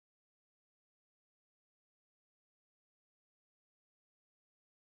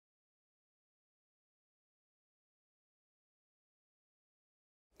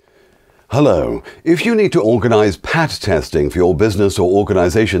Hello. If you need to organize PATTA testing for your business or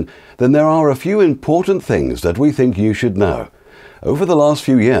organization, then there are a few important things that we think you should know. Over the last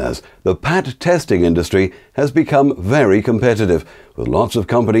few years, the PATTA testing industry has become very competitive, with lots of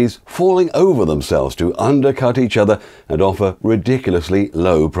companies falling over themselves to undercut each other and offer ridiculously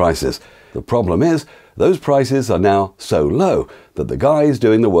low prices. The problem is, those prices are now so low that the guys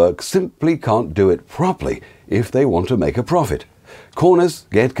doing the work simply can't do it properly if they want to make a profit. Corners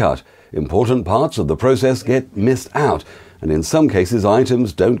get cut. Important parts of the process get missed out, and in some cases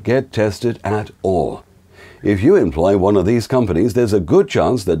items don't get tested at all. If you employ one of these companies, there's a good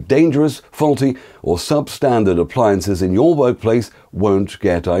chance that dangerous, faulty or substandard appliances in your workplace won't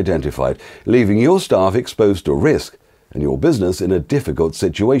get identified, leaving your staff exposed to risk and your business in a difficult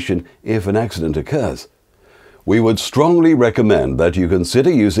situation if an accident occurs. We would strongly recommend that you consider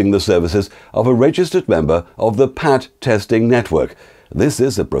using the services of a registered member of the PATTA Testing Network. This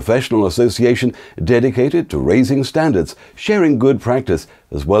is a professional association dedicated to raising standards, sharing good practice,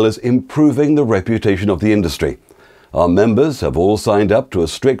 as well as improving the reputation of the industry. Our members have all signed up to a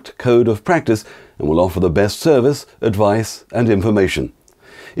strict code of practice and will offer the best service, advice, and information.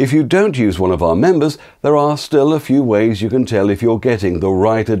 If you don't use one of our members, there are still a few ways you can tell if you're getting the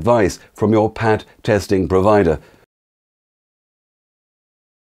right advice from your PATTA testing provider.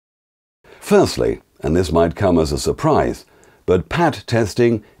 Firstly, and this might come as a surprise, but PATTA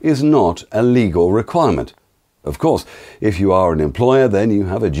testing is not a legal requirement. Of course, if you are an employer, then you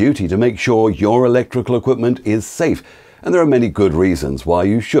have a duty to make sure your electrical equipment is safe, and there are many good reasons why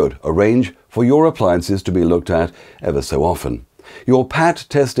you should arrange for your appliances to be looked at ever so often. Your PATTA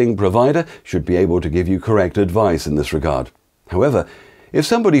testing provider should be able to give you correct advice in this regard. However, if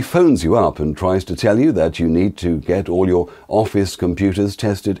somebody phones you up and tries to tell you that you need to get all your office computers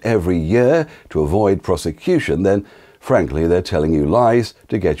tested every year to avoid prosecution, then frankly, they're telling you lies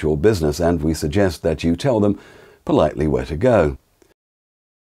to get your business, and we suggest that you tell them politely where to go.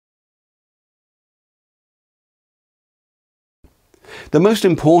 The most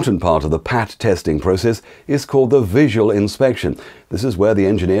important part of the PATTA testing process is called the visual inspection. This is where the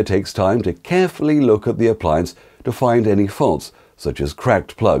engineer takes time to carefully look at the appliance to find any faults, such as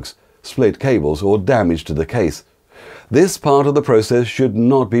cracked plugs, split cables, or damage to the case. This part of the process should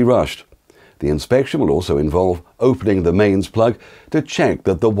not be rushed. The inspection will also involve opening the mains plug to check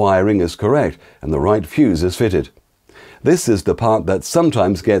that the wiring is correct and the right fuse is fitted. This is the part that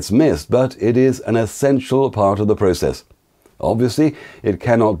sometimes gets missed, but it is an essential part of the process. Obviously, it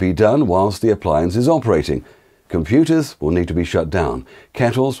cannot be done whilst the appliance is operating. Computers will need to be shut down,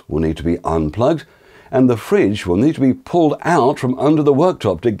 kettles will need to be unplugged, and the fridge will need to be pulled out from under the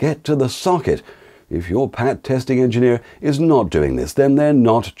worktop to get to the socket. If your PATTA testing engineer is not doing this, then they're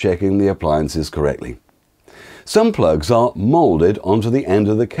not checking the appliances correctly. Some plugs are molded onto the end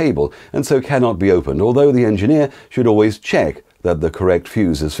of the cable and so cannot be opened, although the engineer should always check that the correct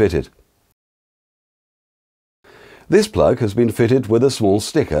fuse is fitted. This plug has been fitted with a small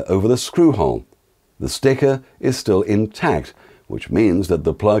sticker over the screw hole. The sticker is still intact, which means that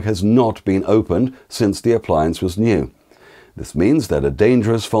the plug has not been opened since the appliance was new. This means that a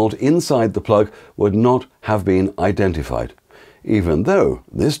dangerous fault inside the plug would not have been identified, even though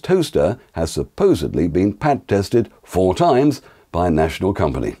this toaster has supposedly been PATTA tested 4 times by a national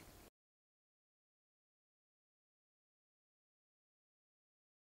company.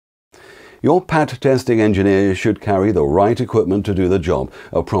 Your PATTA testing engineer should carry the right equipment to do the job.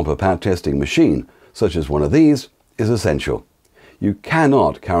 A proper PATTA testing machine, such as one of these, is essential. You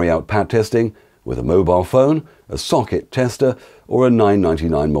cannot carry out PATTA testing with a mobile phone, a socket tester, or a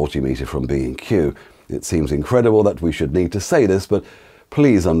 $9.99 multimeter from B&Q. It seems incredible that we should need to say this, but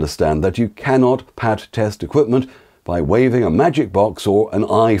please understand that you cannot PATTA test equipment by waving a magic box or an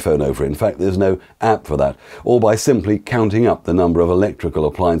iPhone over it. In fact, there's no app for that, or by simply counting up the number of electrical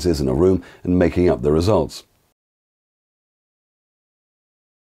appliances in a room and making up the results.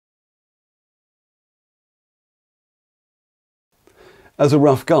 As a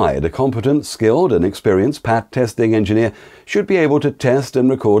rough guide, a competent, skilled and experienced PATTA testing engineer should be able to test and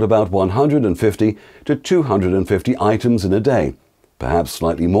record about 150 to 250 items in a day, perhaps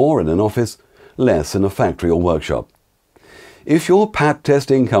slightly more in an office, less in a factory or workshop. If your PATTA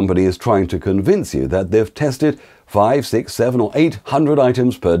testing company is trying to convince you that they've tested 5, 6, 7 or 800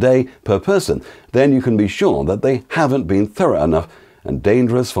 items per day per person, then you can be sure that they haven't been thorough enough and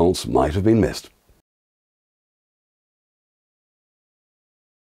dangerous faults might have been missed.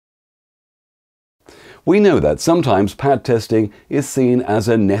 We know that sometimes PATTA testing is seen as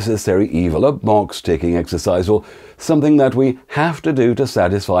a necessary evil, a box-ticking exercise, or something that we have to do to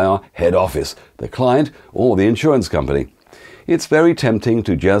satisfy our head office, the client, or the insurance company. It's very tempting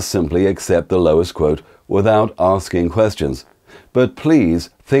to just simply accept the lowest quote without asking questions. But please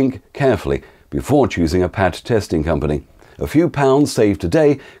think carefully before choosing a PATTA testing company. A few pounds saved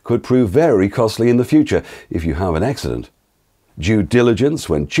today could prove very costly in the future if you have an accident. Due diligence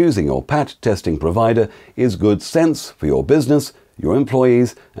when choosing your PATTA testing provider is good sense for your business, your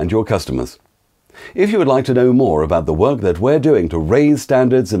employees, and your customers. If you would like to know more about the work that we're doing to raise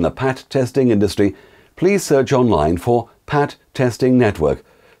standards in the PATTA testing industry, please search online for PATTA Testing Network,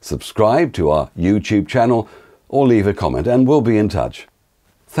 subscribe to our YouTube channel, or leave a comment and we'll be in touch.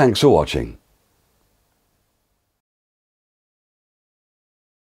 Thanks for watching.